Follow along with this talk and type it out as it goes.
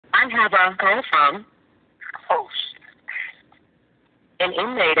I have a call from Host. an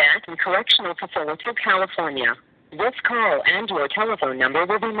inmate at a correctional facility of California. This call and your telephone number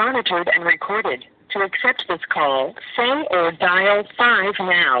will be monitored and recorded. To accept this call, say or dial 5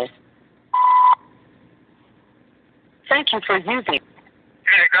 now. Thank you for using.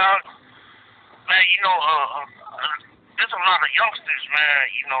 Hey, dog. Man, there's a lot of youngsters, man,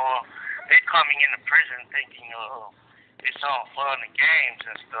 they coming into prison thinking, it's all fun and games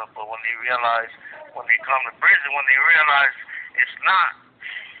and stuff, but when they come to prison, when they realize it's not,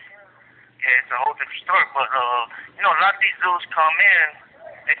 it's a whole different story. But, a lot of these dudes come in,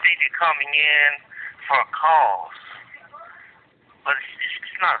 they think they're coming in for a cause. But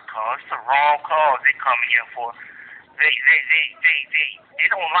it's not a cause, it's the wrong cause they're coming in for. They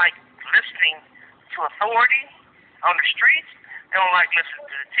don't like listening to authority on the streets. They don't like listening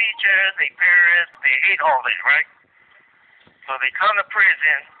to the teachers, their parents. They hate all that, right? So they come to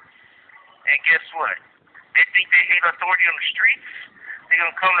prison, and guess what? They think they hate authority on the streets. They're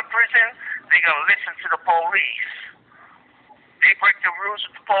going to come to prison. They're going to listen to the police. They break the rules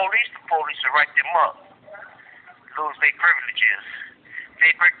with the police will write them up, lose their privileges.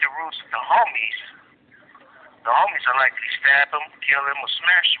 They break the rules with the homies are likely to stab them, kill them, or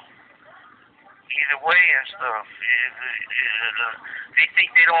smash them. Either way and stuff. They think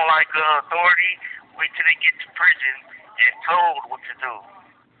they don't like authority. Wait till they get to prison and told what to do.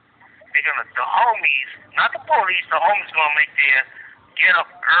 The homies, not the police, the homies gonna make their get up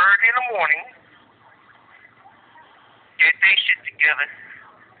early in the morning, get their shit together,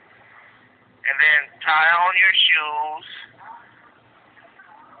 and then tie on your shoes,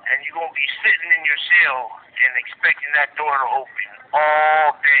 and you're gonna be sitting in your cell and expecting that door to open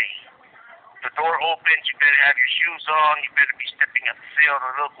all day. The door opens, you better have your shoes on, you better be stepping at the cell to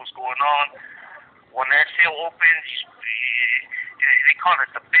look what's going on. When that cell opens, they call it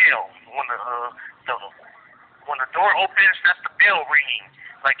the bell. When the door opens, that's the bell ringing,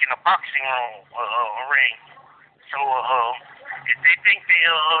 like in a boxing room ring. So if they think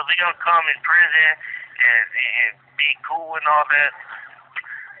they're gonna come in prison and be cool and all that,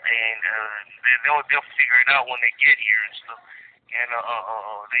 and they'll figure it out when they get here and stuff. And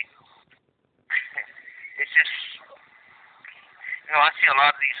it's just, I see a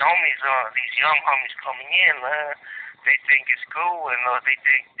lot of these homies, these young homies coming in, man. They think it's cool, and they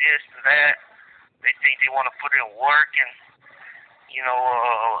think this and that. They think they want to put in work and,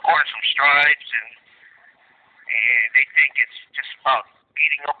 earn some stripes, and they think it's just about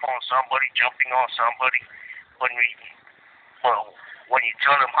beating up on somebody, jumping on somebody. When you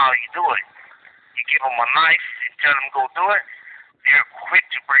tell them how you do it, you give them a knife and tell them go do it, they're quick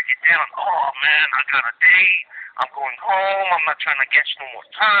to break it down. Oh, man, I got a date. I'm going home. I'm not trying to get you no more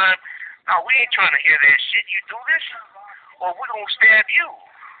time. Now, we ain't trying to hear that shit. You do this, or we're going to stab you.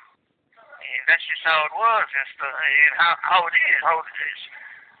 And that's just how it was and stuff, and how it is.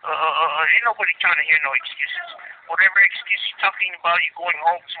 Ain't nobody trying to hear no excuses. Whatever excuse you're talking about, you going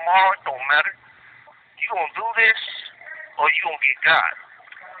home tomorrow, it don't matter. You going to do this, or you going to get got.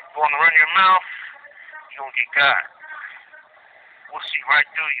 You want to run your mouth, you going to get got. We'll see right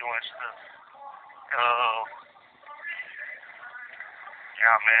through you and stuff.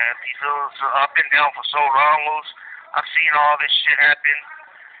 Yeah, man, these dudes, I've been down for so long, I've seen all this shit happen.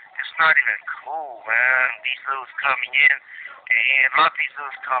 It's not even cool, man. These dudes coming in, and a lot of these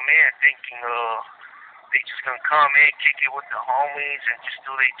dudes come in thinking, they just gonna come in, kick it with the homies, and just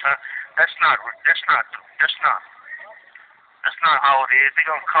do their time. That's not how it is.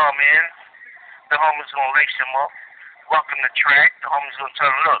 They're gonna come in, the homies gonna lace them up, walk in the track, the homies gonna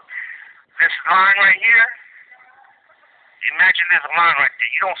tell them, look, this line right here, imagine there's a line right there.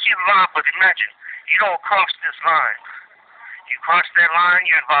 You don't see the line, but imagine, you don't cross this line. You cross that line,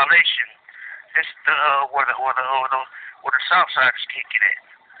 you're in violation. This is where the south side is kicking at.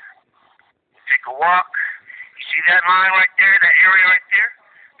 You take a walk, you see that line right there, that area right there?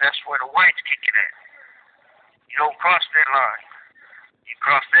 That's where the white's kicking at. You don't cross that line. You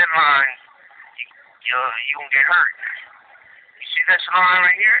cross that line, you gonna get hurt. You see this line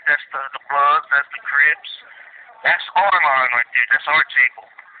right here? That's the Bloods, that's the Crips. That's our line right there. That's our table.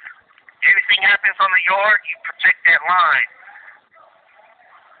 Anything happens on the yard, you protect that line.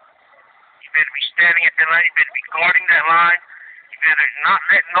 You better be standing at that line. You better be guarding that line. You better not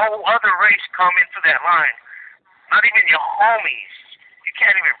let no other race come into that line. Not even your homies. You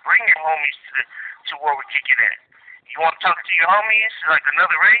can't even bring your homies to where we're kicking at. You want to talk to your homies like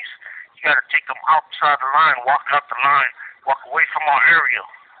another race? You got to take them outside the line, walk out the line, walk away from our area.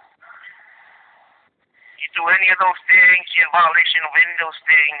 You do any of those things, you're in violation of any of those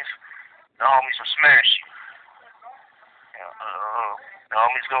things, the homies will smash you. The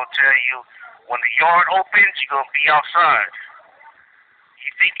homie's gonna tell you when the yard opens, you're gonna be outside.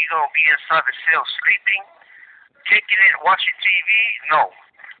 You think you're gonna be inside the cell sleeping, kicking it, watching TV? No.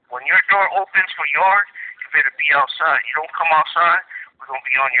 When your door opens for yard, you better be outside. You don't come outside, we're gonna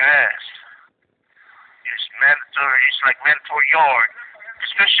be on your ass. It's mandatory. It's like mandatory yard,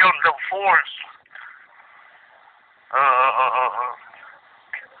 especially on level fours.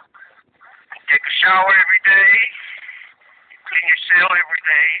 Take a shower every day. Clean your cell every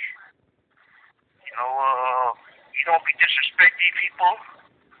day. You don't be disrespecting people.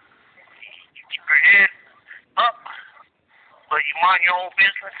 You keep your head up, but you mind your own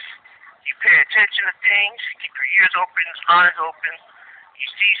business. You pay attention to things. Keep your ears open, eyes open. You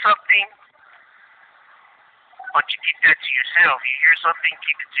see something, but you keep that to yourself. You hear something,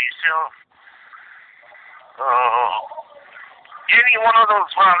 keep it to yourself. Any one of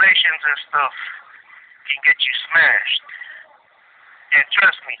those violations and stuff can get you smashed. And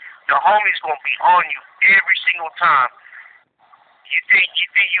trust me, the homie's gonna be on you every single time. You think you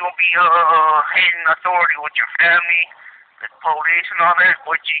gonna be hating authority with your family, the police and all that?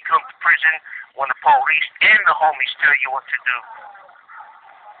 Wait till you come to prison when the police and the homies tell you what to do.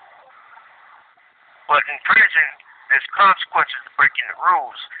 But in prison, there's consequences to breaking the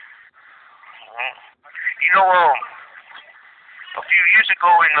rules. A few years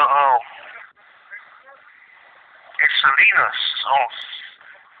ago in Salinas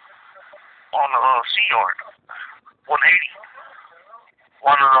on the Sea Yard, 180,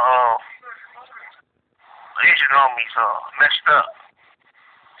 one of the Asian homies messed up.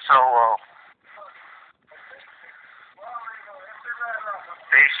 So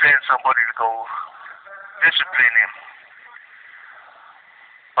they sent somebody to go discipline him,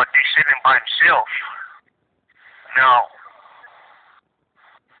 but they sent him by himself. Now,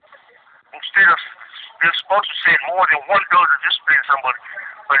 instead of, they're supposed to send more than one dude to discipline somebody,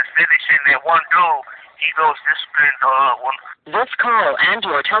 but instead they send that one dude, he goes discipline one. This call and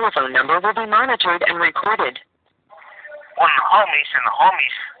your telephone number will be monitored and recorded. One of the homies, and the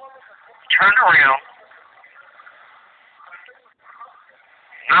homies turned around,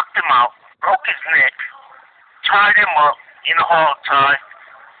 knocked him out, broke his neck, tied him up in a hog tie,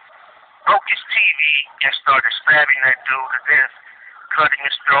 broke his TV, and started stabbing that dude to death, cutting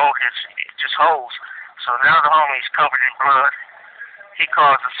his throat, his holes. So now the homie's covered in blood. He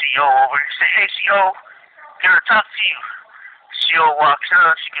calls the CO over. He said, "Hey, CO, can I talk to you?" CO walks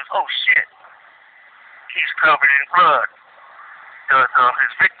up. She goes, "Oh, shit." He's covered in blood.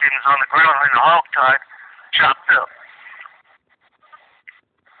 His victim is on the ground in a hog tie, chopped up.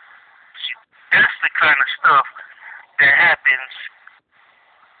 See, that's the kind of stuff that happens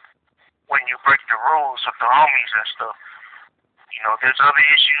when you break the rules of the homies and stuff. There's other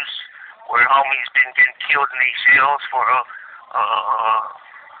issues where homies been getting killed in these cells for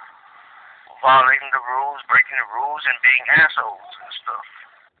violating the rules, breaking the rules, and being assholes and stuff.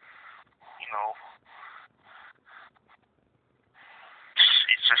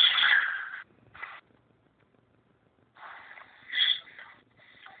 It's just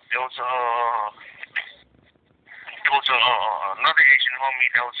there was another Asian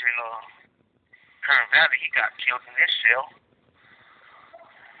homie that was in Kern Valley. He got killed in this cell.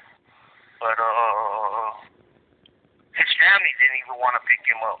 But his family didn't even want to pick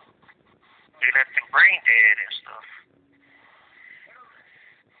him up. They left him brain dead and stuff.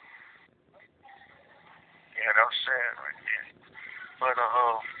 Yeah, that was sad right there. But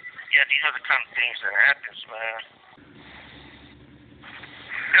yeah, these are the kind of things that happens, man.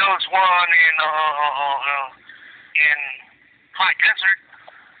 There was one in High Desert,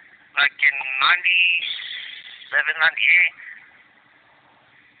 like in 97, 98.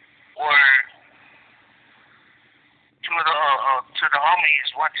 Where two of the homies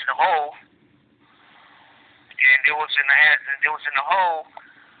went to the hole, and there was in the hole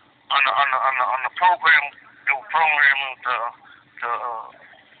on the program. They were programming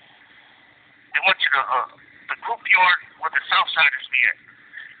they went to the group yard where the Southsiders be at.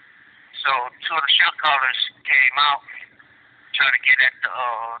 So two of the shot callers came out, trying to get at the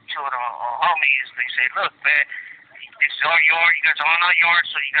two of the homies. They say, "Look, man, this is our yard. You guys are on our yard,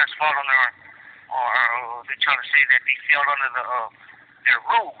 so you guys fall under our," or they're trying to say that they fell under their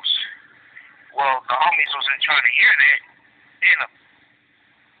rules. Well, the homies wasn't trying to hear that. They end up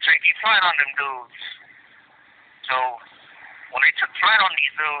taking flight on them dudes. So when they took flight on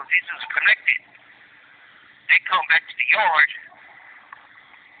these dudes are connected. They come back to the yard,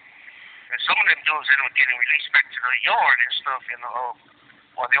 and some of them dudes ended up getting released back to the yard and stuff.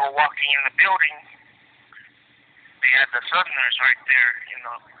 While they were walking in the building, they had the Southerners right there,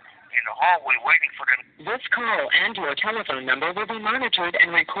 in the hallway waiting for them. This call and your telephone number will be monitored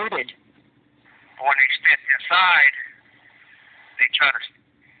and recorded. When they stepped inside, they tried to,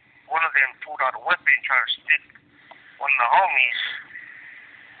 one of them pulled out a weapon and tried to stick one of the homies.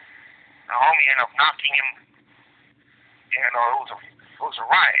 The homie ended up knocking him, and it was a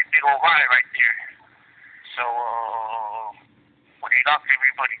riot, big old riot right there. So when they locked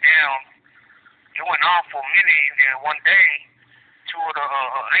everybody down, it went on for a minute, and then one day, two of the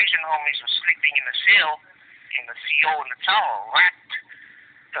Asian homies were sleeping in the cell, and the CO in the tower racked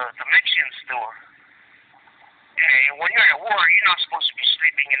the Mexican store. And when you're at war, you're not supposed to be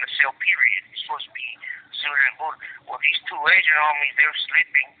sleeping in the cell, period. You're supposed to be suited and booted. Well, these two Asian homies, they were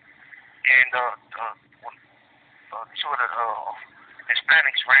sleeping, and two of the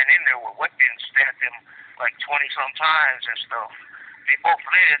Hispanics ran in there with weapons, stabbed them like 20-some times and stuff. They both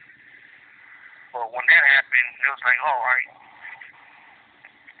fled, but when that happened, it was like, all right.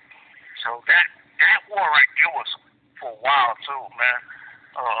 So that war right there was for a while too, man.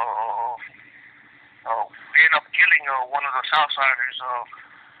 They ended up killing one of the Southsiders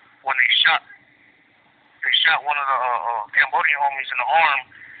when they shot one of the Cambodian homies in the arm.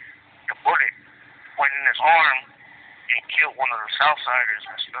 The bullet went in his arm and killed one of the Southsiders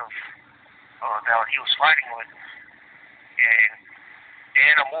and stuff that he was fighting with. And they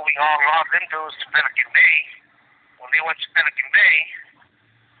ended up moving all of them dudes to Pelican Bay. When they went to Pelican Bay,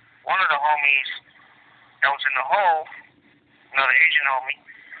 one of the homies that was in the hole, another Asian homie,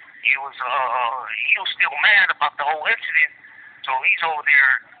 he was still mad about the whole incident, so he's over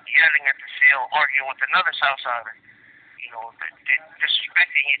there yelling at the cell, arguing with another Southsider,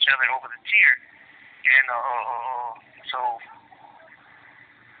 disrespecting each other over the tier, and so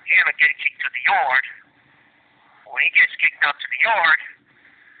he ended up getting kicked to the yard. When he gets kicked out to the yard,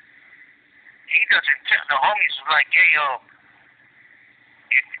 he doesn't tell the homies like, hey,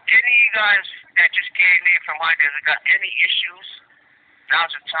 if any of you guys that just came in from high desert got any issues,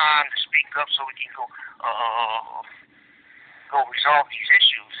 now's the time to speak up so we can go resolve these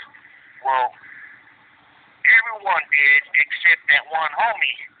issues. Well, everyone did except that one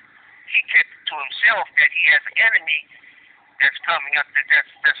homie. He kept it to himself that he has an enemy that's coming up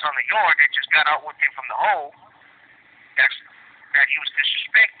that's on the yard that just got out with him from the hole. That he was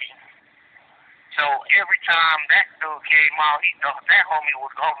disrespecting. So every time that dude came out, that homie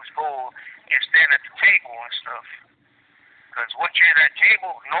would always go and stand at the table and stuff. Because once you're at that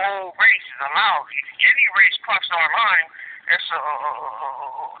table, no race is allowed. If any race crosses our line,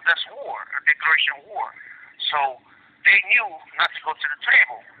 that's war, a declaration of war. So they knew not to go to the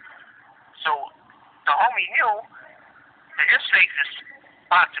table. So the homie knew that his safest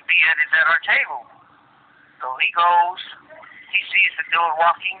spot to be at is at our table. So he goes, he sees the dude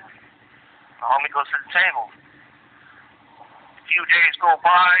walking, the homie goes to the table. A few days go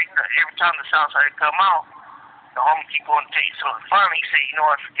by, every time the Southside come out, the homie keep going to take. So finally he said, you know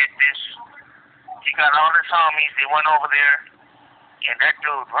what, forget this. He got all his homies, they went over there, and that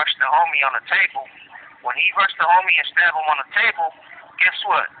dude rushed the homie on the table. When he rushed the homie and stabbed him on the table, guess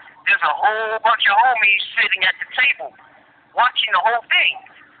what? There's a whole bunch of homies sitting at the table, watching the whole thing.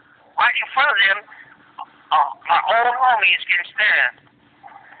 Right in front of them, my own homie is getting stabbed.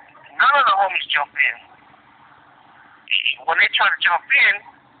 None of the homies jump in. When they try to jump in,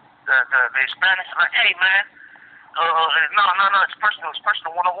 the Hispanics are like, hey man, no, it's personal,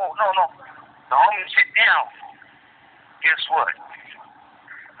 one-on-one. No. The homie sit down. Guess what?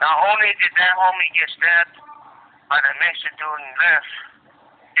 Not only did that homie get stabbed by the Mexican dude and left,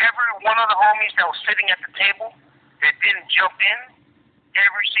 every one of the homies that was sitting at the table that didn't jump in,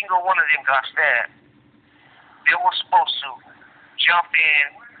 every single one of them got stabbed. They were supposed to jump in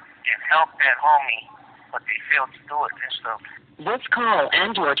and help that homie, but they failed to do it and stuff. This call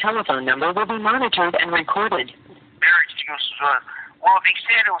and your telephone number will be monitored and recorded. Their excuse was, well, they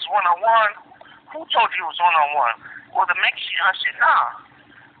said it was one-on-one. Who told you it was one-on-one? Well, the Mexicans, I said, nah.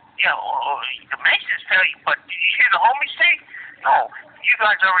 Yeah, the Mexicans tell you, but did you hear the homies say? No, you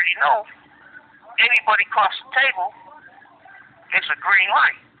guys already know. Anybody cross the table, it's a green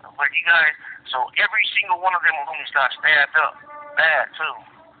light. But you guys, so every single one of them homies got stabbed up bad, too.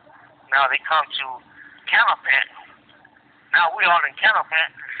 Now they come to Calapan. Now we all in Calapan,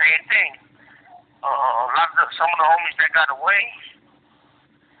 the same thing. Some of the homies that got away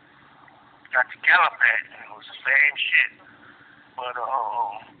got to Calapan. It was the same shit. But,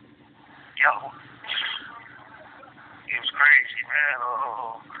 it was crazy, man.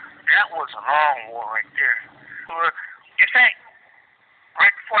 That was a long war right there. In fact,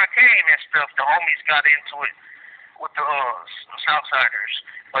 right before I came and stuff, the homies got into it with the Southsiders.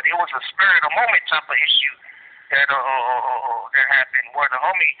 But it was a spur of the moment type of issue that happened where the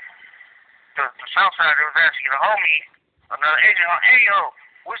homie the south sider was asking the homie, another agent, hey yo,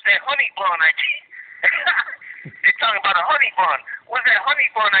 what's that honey bun I gave? They talking about a honey bun. What's that honey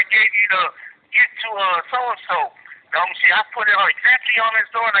bun I gave you to get to so and so? The homie said, I put it on exactly on his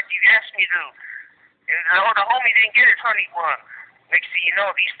door like you asked me to. And the homie didn't get his honey bun. Next thing you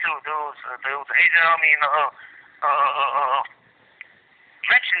know, these two dudes, there was an agent homie and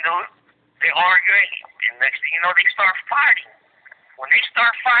Mexican dude, they arguing, and next thing you know, they start fighting. When they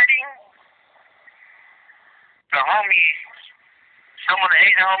start fighting, the homies, some of the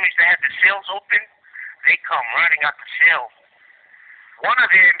Asian homies that had the cells open, they come running out the cell. One of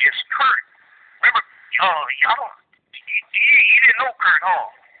them is Kurt. Remember, y'all, you didn't know Kurt,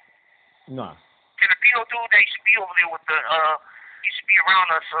 huh? No. Filipino dude that used to be over there with the, used to be around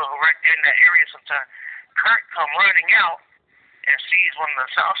us right there in that area sometimes. Kurt come running out and sees one of the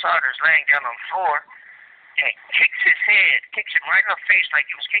Southsiders laying down on the floor and kicks his head, kicks him right in the face like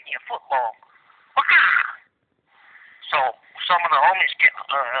he was kicking a football. So some of the homies there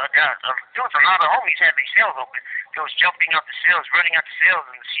was a lot of homies had their cells open. They was jumping out the cells, running out the cells,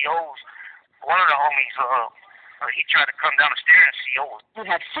 and the COs, one of the homies, he tried to come down the stairs and CO was. You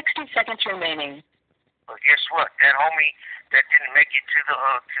have 60 seconds remaining. But guess what? That homie that didn't make it to the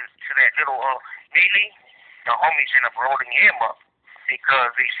to that little melee, the homies ended up rolling him up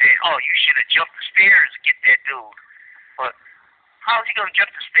because they said, "Oh, you should have jumped the stairs to get that dude." But how's he gonna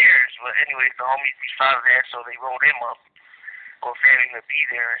jump the stairs? But anyways, the homies decided that, so they rolled him up, or failing to be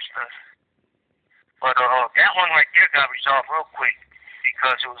there and stuff. But that one right there got resolved real quick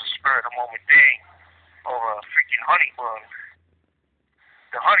because it was a spur of the moment thing over a freaking honey bun.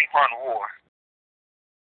 The honey bun war.